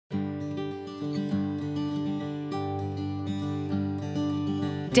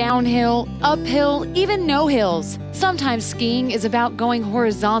Downhill, uphill, even no hills. Sometimes skiing is about going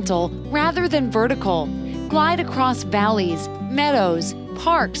horizontal rather than vertical. Glide across valleys, meadows,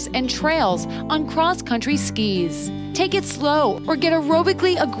 parks, and trails on cross-country skis. Take it slow or get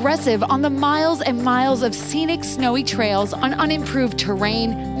aerobically aggressive on the miles and miles of scenic snowy trails on unimproved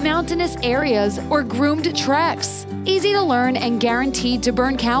terrain, mountainous areas, or groomed treks. Easy to learn and guaranteed to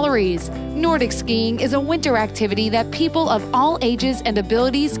burn calories. Nordic skiing is a winter activity that people of all ages and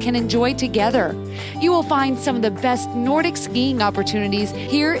abilities can enjoy together. You will find some of the best Nordic skiing opportunities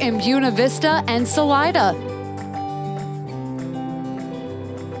here in Buena Vista and Salida.